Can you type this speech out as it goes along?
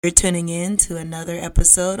You're tuning in to another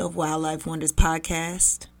episode of Wildlife Wonders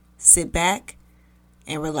Podcast. Sit back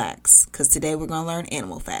and relax, because today we're going to learn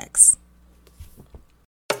animal facts.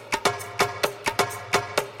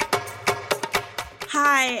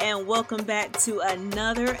 Hi, and welcome back to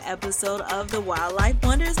another episode of the Wildlife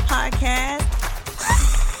Wonders Podcast.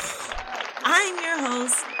 I'm your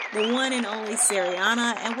host, the one and only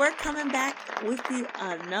Seriana, and we're coming back with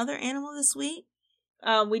another animal this week.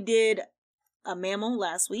 We did a mammal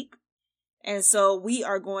last week, and so we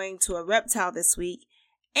are going to a reptile this week.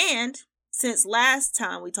 And since last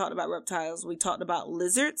time we talked about reptiles, we talked about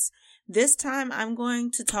lizards. This time I'm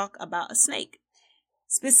going to talk about a snake,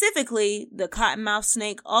 specifically the cottonmouth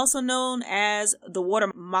snake, also known as the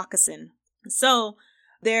water moccasin. So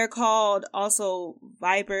they're called also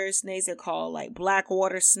viper snakes. They're called like black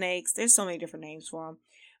water snakes. There's so many different names for them,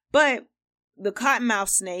 but the cottonmouth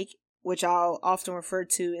snake, which I'll often refer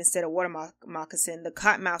to instead of water moccasin, the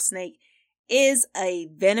cottonmouth snake is a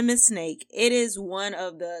venomous snake. It is one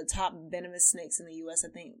of the top venomous snakes in the U.S., I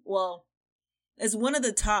think. Well, it's one of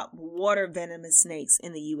the top water venomous snakes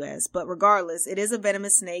in the U.S., but regardless, it is a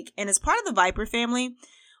venomous snake, and it's part of the viper family.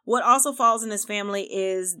 What also falls in this family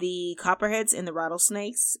is the copperheads and the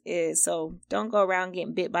rattlesnakes. So don't go around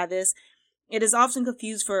getting bit by this. It is often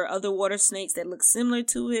confused for other water snakes that look similar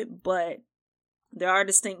to it, but there are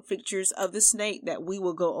distinct features of the snake that we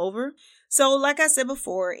will go over. So like I said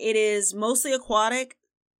before, it is mostly aquatic.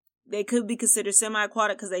 They could be considered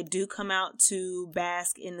semi-aquatic because they do come out to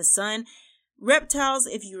bask in the sun. Reptiles,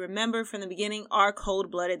 if you remember from the beginning, are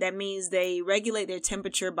cold-blooded. That means they regulate their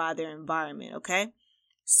temperature by their environment, okay?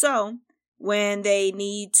 So when they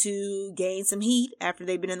need to gain some heat after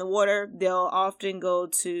they've been in the water, they'll often go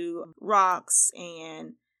to rocks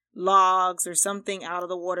and logs or something out of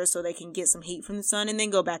the water so they can get some heat from the sun and then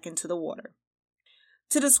go back into the water.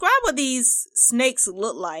 To describe what these snakes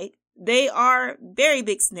look like, they are very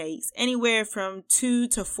big snakes, anywhere from 2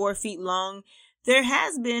 to 4 feet long. There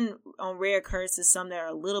has been, on rare occurrences, some that are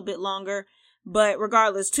a little bit longer, but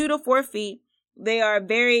regardless, 2 to 4 feet. They are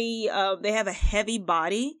they have a heavy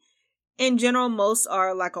body. In general, most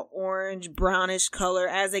are like an orange, brownish color.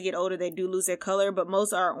 As they get older, they do lose their color, but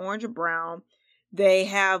most are orange or brown. They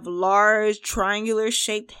have large triangular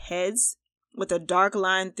shaped heads with a dark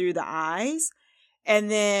line through the eyes.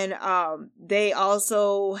 And then they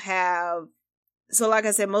also have, so like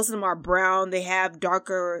I said, most of them are brown. They have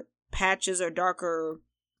darker patches or darker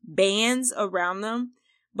bands around them.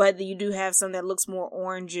 But you do have some that looks more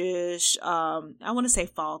orangish. I want to say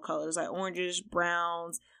fall colors, like orangish,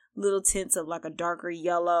 browns, little tints of like a darker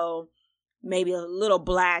yellow, maybe a little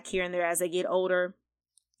black here and there as they get older.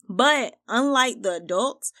 But unlike the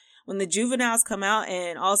adults, when the juveniles come out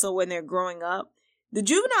and also when they're growing up, the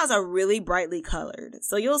juveniles are really brightly colored.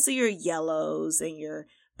 So you'll see your yellows and your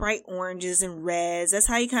bright oranges and reds. That's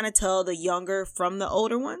how you kind of tell the younger from the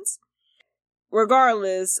older ones.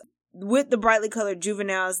 Regardless, with the brightly colored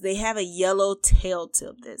juveniles, they have a yellow tail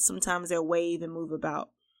tip that sometimes they'll wave and move about.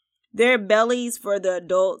 Their bellies for the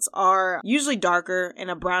adults are usually darker and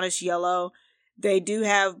a brownish yellow. They do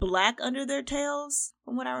have black under their tails,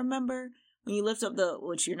 from what I remember. When you lift up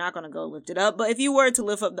which you're not going to go lift it up, but if you were to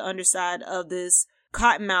lift up the underside of this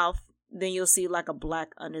cottonmouth, then you'll see like a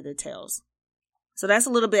black under their tails. So that's a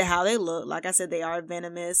little bit how they look. Like I said, they are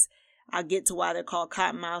venomous. I'll get to why they're called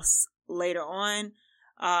cottonmouths later on.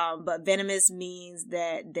 But venomous means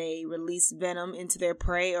that they release venom into their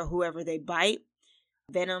prey or whoever they bite.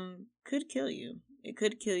 Venom could kill you. It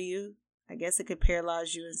could kill you. I guess it could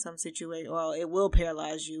paralyze you in some situation. Well, it will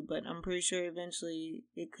paralyze you, but I'm pretty sure eventually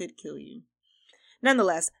it could kill you.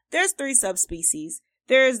 Nonetheless, there's 3 subspecies.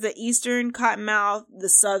 There's the eastern cottonmouth, the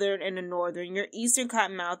southern, and the northern. Your eastern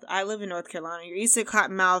cottonmouth, I live in North Carolina. Your eastern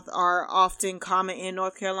cottonmouth are often common in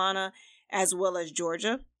North Carolina as well as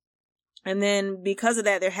Georgia. And then because of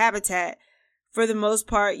that, their habitat, for the most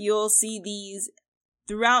part, you'll see these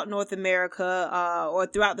throughout North America, or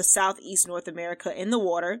throughout the southeast North America in the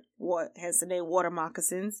water, hence the name water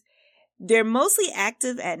moccasins. They're mostly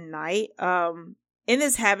active at night. In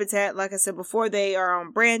this habitat, like I said before, they are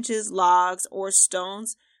on branches, logs, or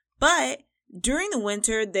stones. But during the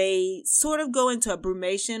winter, they sort of go into a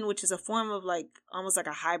brumation, which is a form of almost like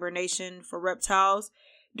a hibernation for reptiles.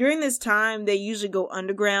 During this time, they usually go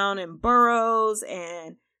underground in burrows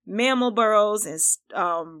and mammal burrows and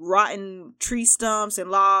rotten tree stumps and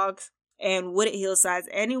logs and wooded hillsides,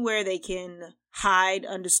 anywhere they can hide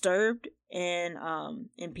undisturbed and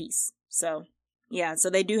in peace. So yeah, so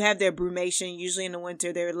they do have their brumation. Usually in the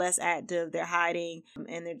winter, they're less active, they're hiding,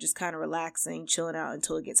 and they're just kind of relaxing, chilling out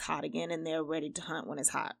until it gets hot again, and they're ready to hunt when it's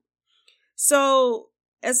hot. So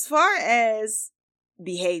as far as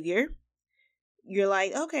behavior. You're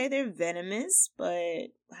like, okay, they're venomous, but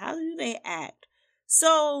how do they act?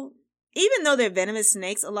 So even though they're venomous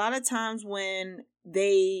snakes, a lot of times when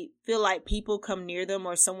they feel like people come near them,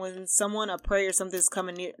 or someone, a prey or something's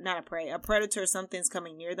coming near, not a prey, a predator or something's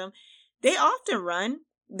coming near them, they often run.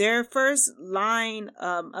 Their first line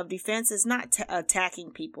of defense is not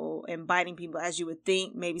attacking people and biting people as you would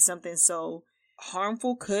think maybe something so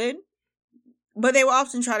harmful could. But they will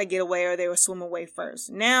often try to get away, or they will swim away first.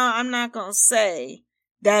 Now, I'm not going to say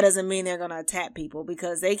that doesn't mean they're going to attack people,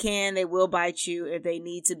 because they will bite you if they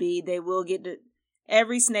need to be. They will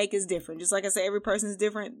every snake is different. Just like I said, every person is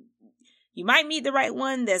different. You might meet the right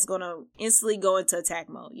one that's going to instantly go into attack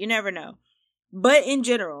mode. You never know. But in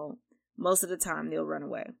general, most of the time they'll run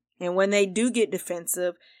away. And when they do get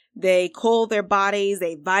defensive, they coil their bodies,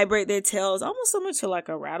 they vibrate their tails, almost similar to like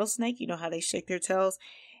a rattlesnake. You know how they shake their tails?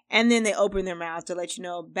 And then they open their mouth to let you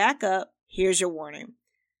know, back up, here's your warning.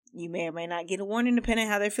 You may or may not get a warning depending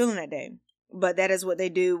on how they're feeling that day. But that is what they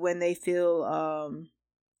do when they feel,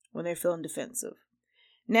 when they're feeling defensive.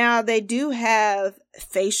 Now, they do have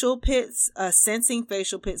facial pits, sensing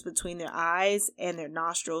facial pits between their eyes and their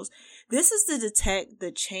nostrils. This is to detect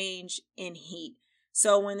the change in heat.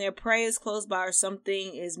 So when their prey is close by or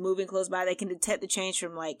something is moving close by, they can detect the change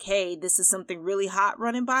from like, hey, this is something really hot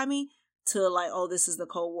running by me, to like, oh, this is the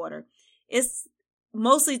cold water. It's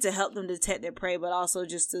mostly to help them detect their prey, but also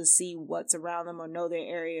just to see what's around them or know their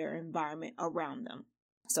area or environment around them.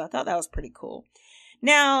 So I thought that was pretty cool.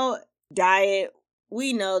 Now, diet,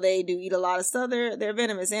 we know they do eat a lot of stuff. They're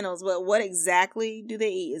venomous animals, but what exactly do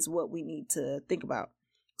they eat is what we need to think about.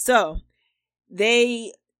 So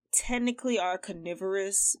they technically are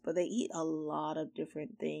carnivorous, but they eat a lot of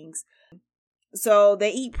different things. So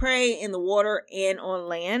they eat prey in the water and on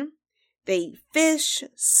land. They eat fish,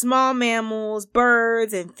 small mammals,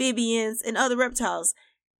 birds, amphibians, and other reptiles.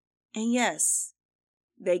 And yes,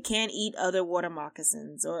 they can eat other water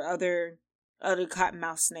moccasins or other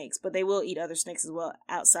cottonmouth snakes, but they will eat other snakes as well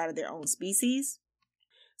outside of their own species.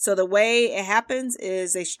 So the way it happens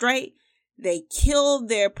is they kill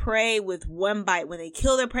their prey with one bite. When they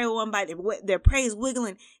kill their prey with one bite, their prey is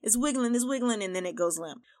wiggling, and then it goes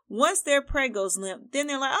limp. Once their prey goes limp, then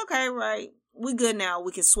they're like, okay, right, we're good now,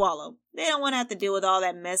 we can swallow. They don't want to have to deal with all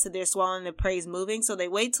that mess that they're swallowing, their prey's moving, so they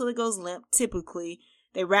wait till it goes limp, typically.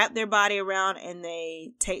 They wrap their body around and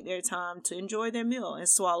they take their time to enjoy their meal and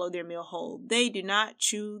swallow their meal whole. They do not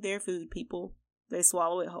chew their food, people. They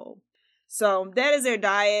swallow it whole. So that is their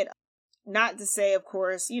diet. Not to say, of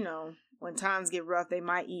course, when times get rough, they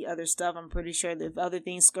might eat other stuff. I'm pretty sure that if other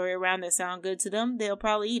things scurry around that sound good to them, they'll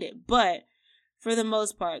probably eat it. But for the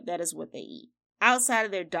most part, that is what they eat. Outside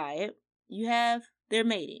of their diet, you have their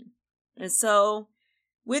mating. And so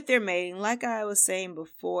with their mating, like I was saying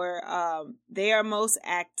before, they are most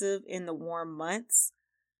active in the warm months,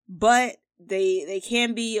 but they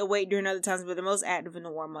can be awake during other times, but they're most active in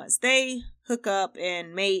the warm months. They hook up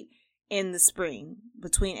and mate in the spring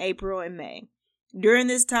between April and May. During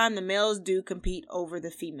this time, the males do compete over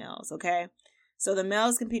the females, okay? So the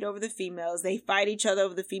males compete over the females. They fight each other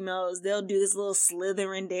over the females. They'll do this little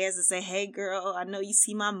slithering dance and say, hey, girl, I know you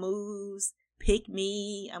see my moves. Pick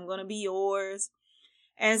me. I'm going to be yours.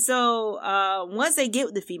 And so once they get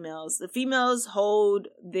with the females hold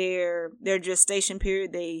their gestation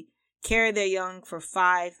period. They carry their young for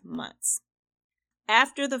 5 months.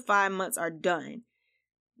 After the 5 months are done,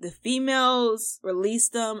 the females release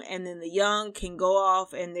them, and then the young can go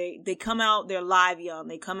off, and they come out, they're live young.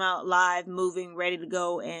 They come out live, moving, ready to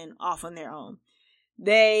go, and off on their own.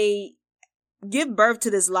 They give birth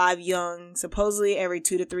to this live young supposedly every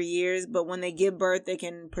 2 to 3 years, but when they give birth, they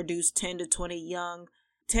can produce 10 to 20 young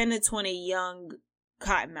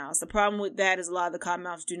cottonmouths. The problem with that is a lot of the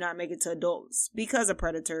cottonmouths do not make it to adulthood because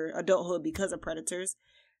of predators.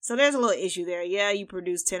 So there's a little issue there. Yeah, you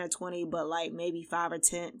produce 10 or 20, but like maybe 5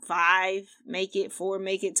 make it, 4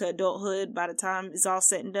 make it to adulthood by the time it's all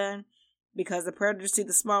said and done. Because the predators see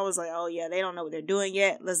the small ones like, oh yeah, they don't know what they're doing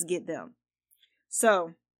yet. Let's get them.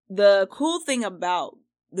 So the cool thing about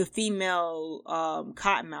the female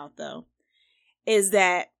cottonmouth though is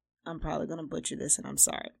that, I'm probably going to butcher this and I'm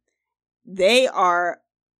sorry. They are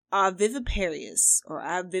oviparous,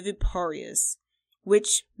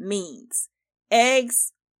 which means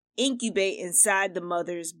eggs incubate inside the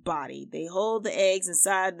mother's body. They hold the eggs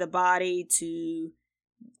inside the body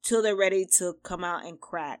till they're ready to come out and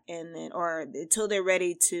crack, until they're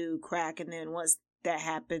ready to crack, and then once that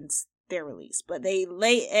happens, they're released. But they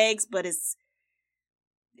lay eggs, but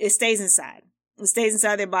it stays inside. It stays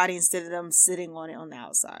inside their body instead of them sitting on it on the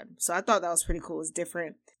outside. So I thought that was pretty cool. It's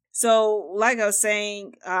different. So like I was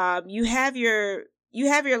saying, you have your you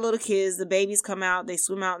have your little kids, the babies come out, they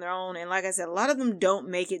swim out on their own. And like I said, a lot of them don't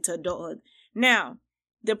make it to adulthood. Now,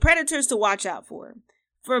 the predators to watch out for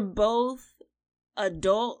both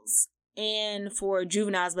adults and for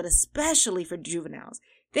juveniles, but especially for juveniles,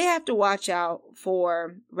 they have to watch out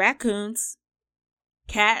for raccoons,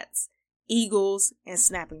 cats, eagles, and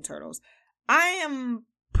snapping turtles. I am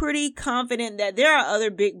pretty confident that there are other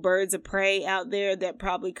big birds of prey out there that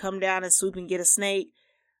probably come down and swoop and get a snake.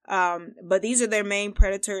 But these are their main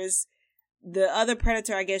predators. The other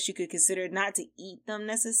predator, I guess you could consider not to eat them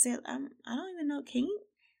necessarily. I don't even know. Can you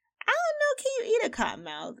eat a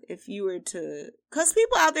cottonmouth if you were to? Because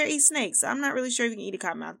people out there eat snakes. So I'm not really sure if you can eat a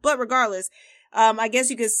cottonmouth. But regardless, I guess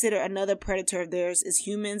you consider another predator of theirs is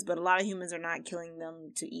humans. But a lot of humans are not killing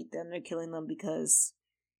them to eat them. They're killing them because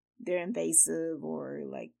they're invasive or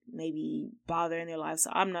like maybe bothering their life.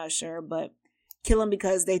 So I'm not sure, but kill them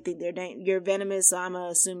because they think you're venomous. So I'm going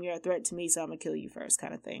to assume you're a threat to me. So I'm going to kill you first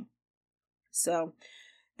kind of thing. So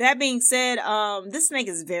that being said, this snake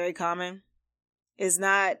is very common.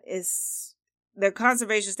 Their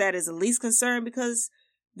conservation status is the least concern because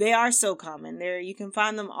they are so common. You can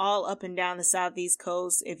find them all up and down the southeast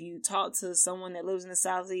coast. If you talk to someone that lives in the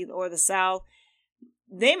southeast or the south,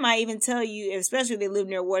 they might even tell you, especially if they live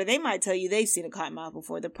near water, they might tell you they've seen a cottonmouth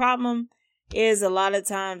before. The problem is a lot of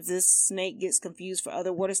times this snake gets confused for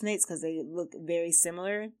other water snakes because they look very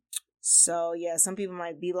similar. So yeah, some people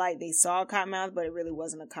might be like they saw a cottonmouth, but it really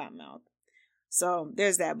wasn't a cottonmouth. So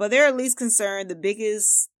there's that. But they're at least concerned. The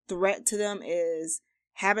biggest threat to them is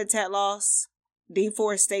habitat loss,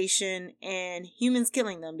 deforestation, and humans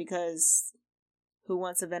killing them because who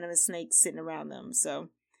wants a venomous snake sitting around them? So,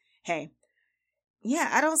 hey. Yeah,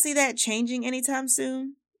 I don't see that changing anytime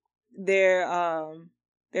soon. Their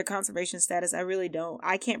conservation status, I really don't.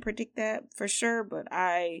 I can't predict that for sure, but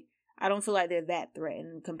I don't feel like they're that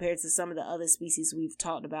threatened compared to some of the other species we've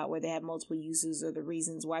talked about where they have multiple uses or the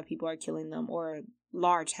reasons why people are killing them or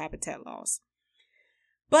large habitat loss.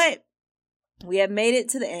 But we have made it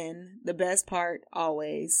to the end. The best part,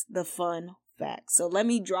 always, the fun facts. So let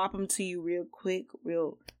me drop them to you real quick,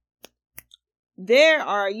 There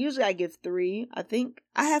are, usually I give 3. I think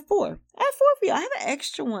I have 4. I have 4 for you. I have an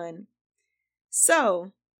extra one.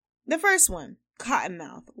 So, the first one,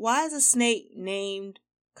 Cottonmouth. Why is a snake named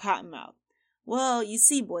Cottonmouth? Well, you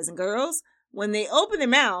see, boys and girls, when they open their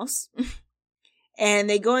mouths and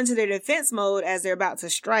they go into their defense mode as they're about to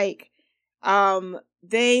strike,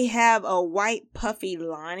 they have a white puffy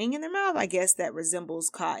lining in their mouth, I guess, that resembles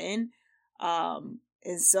cotton. And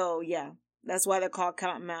so, yeah, that's why they're called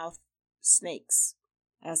Cottonmouth snakes,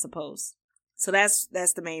 I suppose. So that's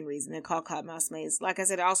the main reason they're called cottonmouth snakes. Like I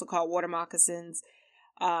said, they're also called water moccasins.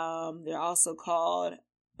 They're also called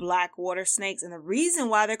black water snakes. And the reason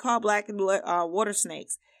why they're called black water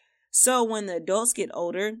snakes, so when the adults get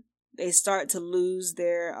older, they start to lose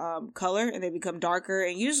their color and they become darker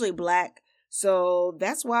and usually black. So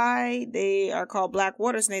that's why they are called black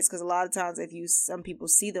water snakes, because a lot of times some people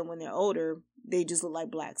see them when they're older, they just look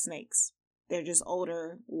like black snakes. They're just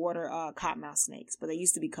older water cottonmouth snakes, but they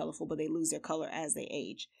used to be colorful, but they lose their color as they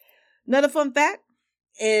age. Another fun fact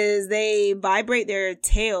is they vibrate their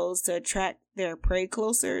tails to attract their prey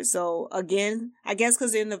closer. So again, I guess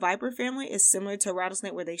because they're in the viper family, it's similar to a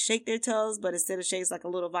rattlesnake where they shake their tails, but instead of shakes like a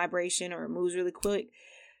little vibration or it moves really quick.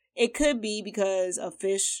 It could be because a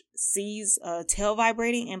fish sees a tail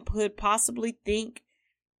vibrating and could possibly think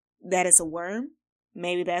that it's a worm.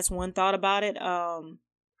 Maybe that's one thought about it.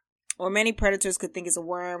 Or many predators could think it's a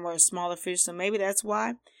worm or a smaller fish, so maybe that's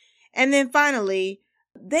why. And then finally,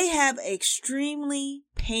 they have extremely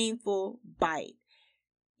painful bite.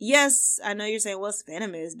 Yes, I know you're saying, well, it's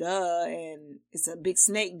venomous, duh, and it's a big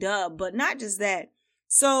snake, duh, but not just that.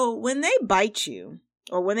 So when they bite you,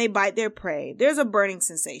 or when they bite their prey, there's a burning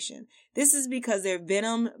sensation. This is because their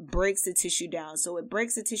venom breaks the tissue down. So it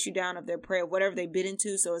breaks the tissue down of their prey, of whatever they bit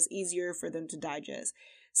into, so it's easier for them to digest.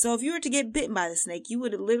 So if you were to get bitten by the snake, you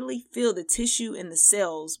would literally feel the tissue and the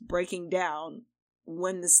cells breaking down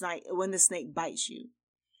when the snake bites you.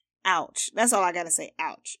 Ouch. That's all I gotta say.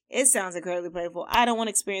 Ouch. It sounds incredibly painful. I don't want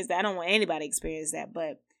to experience that. I don't want anybody to experience that.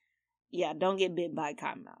 But yeah, don't get bit by a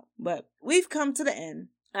cottonmouth. But we've come to the end.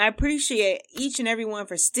 I appreciate each and every one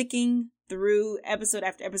for sticking through episode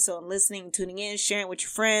after episode and listening, tuning in, sharing with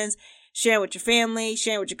your friends, sharing with your family,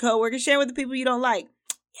 sharing with your coworkers, sharing with the people you don't like.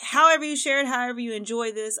 However you share it, however you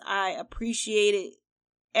enjoy this, I appreciate it.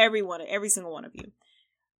 Every single one of you.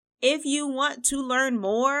 If you want to learn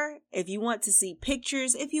more, if you want to see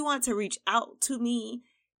pictures, if you want to reach out to me,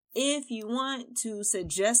 if you want to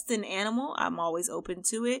suggest an animal, I'm always open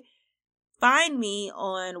to it. find me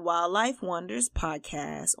on Wildlife Wonders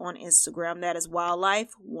Podcast on Instagram. That is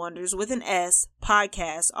Wildlife Wonders with an S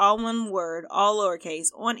Podcast, all one word, all lowercase,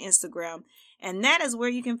 on Instagram. And that is where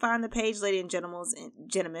you can find the page, ladies and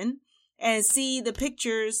gentlemen, and see the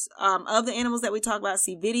pictures of the animals that we talk about,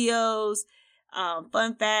 see videos,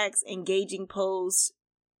 fun facts, engaging posts,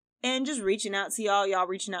 and just reaching out to y'all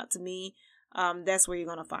reaching out to me. That's where you're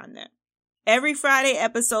going to find that. Every Friday,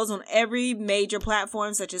 episodes on every major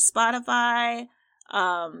platform such as Spotify,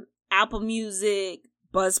 Apple Music,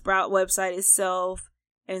 Buzzsprout website itself,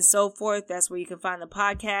 and so forth. That's where you can find the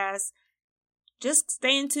podcast. Just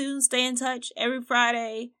stay in tune, stay in touch every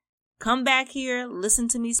Friday. Come back here, listen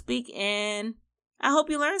to me speak, and I hope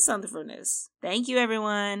you learned something from this. Thank you,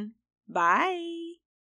 everyone. Bye.